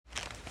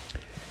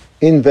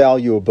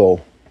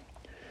Invaluable.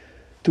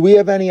 Do we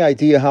have any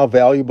idea how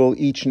valuable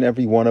each and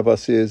every one of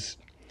us is?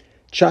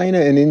 China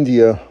and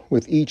India,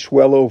 with each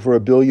well over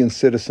 1 billion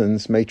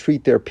citizens, may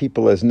treat their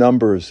people as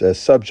numbers, as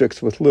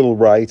subjects with little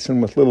rights and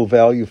with little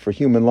value for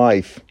human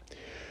life.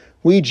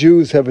 We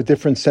Jews have a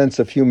different sense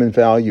of human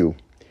value.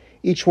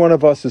 Each one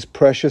of us is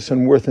precious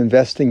and worth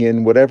investing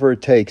in whatever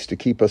it takes to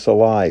keep us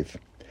alive.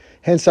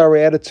 Hence our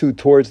attitude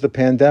towards the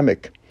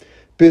pandemic.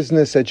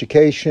 Business,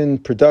 education,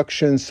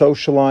 production,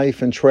 social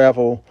life, and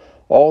travel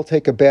all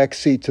take a back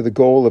seat to the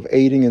goal of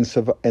aiding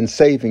and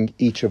saving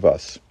each of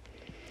us.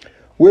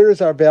 Where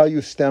does our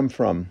value stem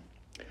from?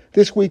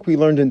 This week we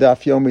learned in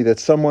Daf Yomi that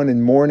someone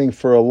in mourning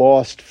for a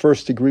lost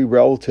first-degree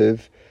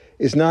relative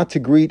is not to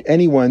greet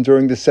anyone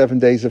during the 7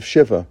 days of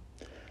Shiva.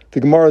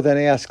 The Gemara then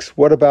asks,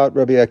 what about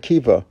Rabbi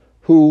Akiva,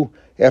 who,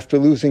 after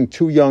losing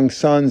 2 young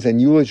sons and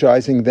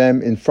eulogizing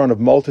them in front of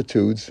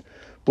multitudes,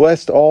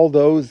 blessed all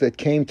those that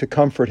came to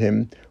comfort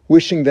him,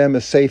 wishing them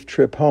a safe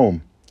trip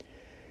home?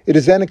 It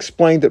is then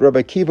explained that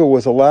Rabbi Akiva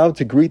was allowed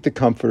to greet the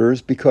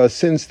comforters because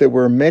since there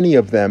were many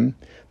of them,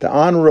 the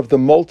honor of the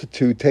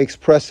multitude takes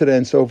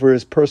precedence over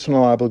his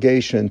personal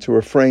obligation to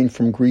refrain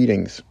from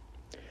greetings.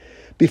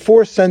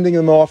 Before sending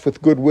them off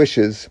with good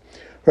wishes,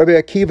 Rabbi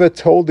Akiva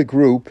told the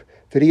group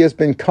that he has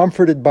been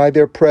comforted by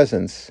their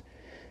presence.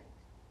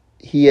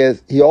 He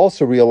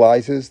also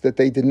realizes that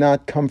they did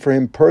not come for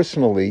him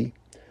personally,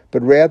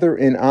 but rather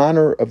in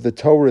honor of the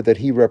Torah that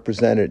he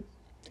represented.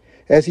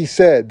 As he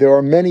said, there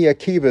are many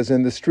Akivas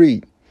in the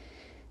street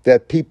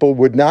that people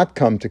would not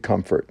come to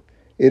comfort.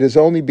 It is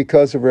only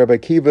because of Rabbi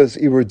Akiva's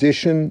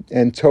erudition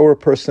and Torah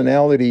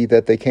personality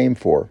that they came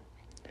for.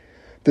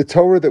 The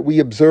Torah that we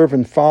observe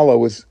and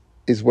follow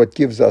is what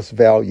gives us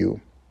value.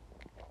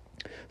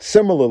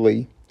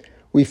 Similarly,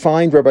 we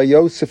find Rabbi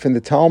Yosef in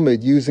the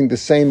Talmud using the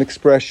same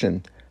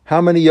expression.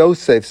 How many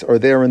Yosefs are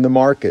there in the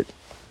market?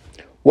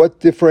 What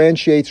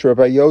differentiates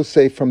Rabbi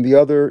Yosef from the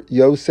other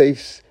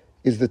Yosefs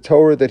is the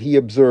Torah that he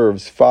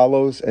observes,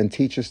 follows, and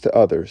teaches to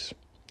others.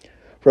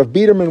 Rav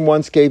Biederman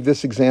once gave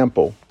this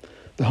example.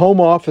 The home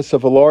office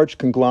of a large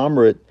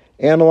conglomerate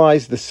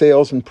analyzed the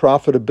sales and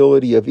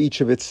profitability of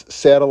each of its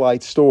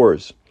satellite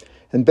stores,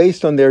 and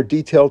based on their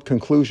detailed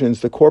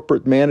conclusions, the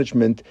corporate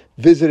management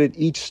visited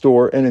each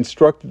store and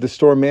instructed the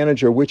store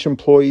manager which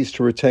employees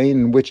to retain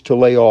and which to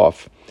lay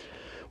off.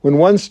 When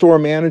one store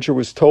manager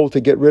was told to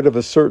get rid of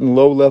a certain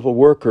low-level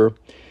worker,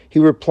 he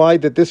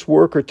replied that this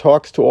worker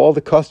talks to all the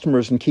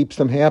customers and keeps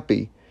them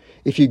happy.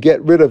 If you get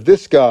rid of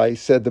this guy,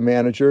 said the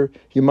manager,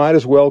 you might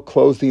as well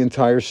close the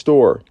entire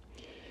store.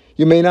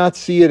 You may not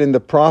see it in the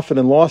profit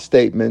and loss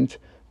statement,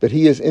 but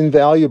he is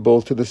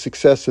invaluable to the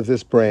success of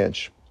this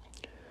branch.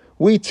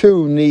 We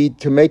too need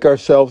to make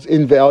ourselves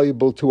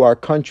invaluable to our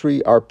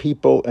country, our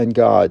people, and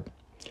God.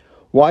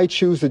 Why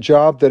choose a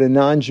job that a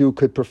non-Jew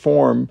could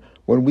perform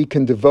when we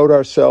can devote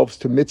ourselves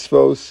to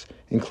mitzvos,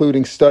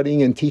 including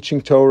studying and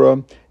teaching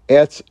Torah,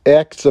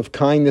 acts of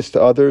kindness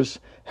to others,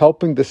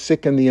 helping the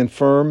sick and the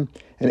infirm,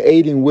 and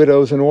aiding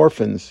widows and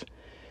orphans?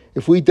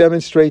 If we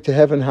demonstrate to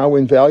heaven how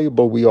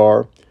invaluable we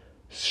are,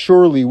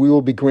 surely we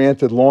will be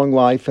granted long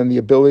life and the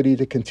ability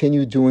to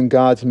continue doing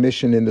God's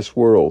mission in this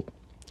world.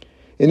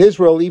 In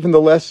Israel, even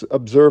the less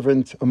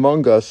observant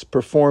among us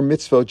perform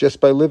mitzvot just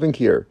by living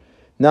here,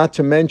 not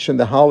to mention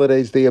the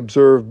holidays they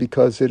observe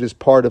because it is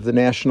part of the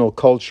national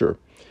culture.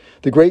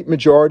 The great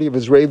majority of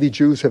Israeli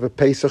Jews have a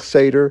Pesach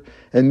Seder,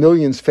 and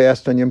millions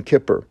fast on Yom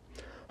Kippur.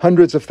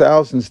 Hundreds of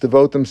thousands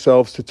devote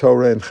themselves to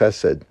Torah and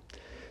Chesed.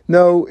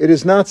 No, it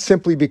is not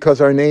simply because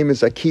our name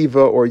is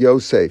Akiva or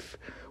Yosef.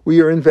 We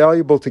are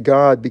invaluable to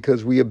God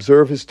because we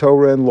observe His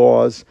Torah and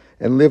laws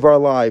and live our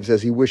lives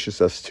as He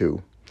wishes us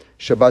to.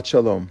 Shabbat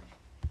Shalom.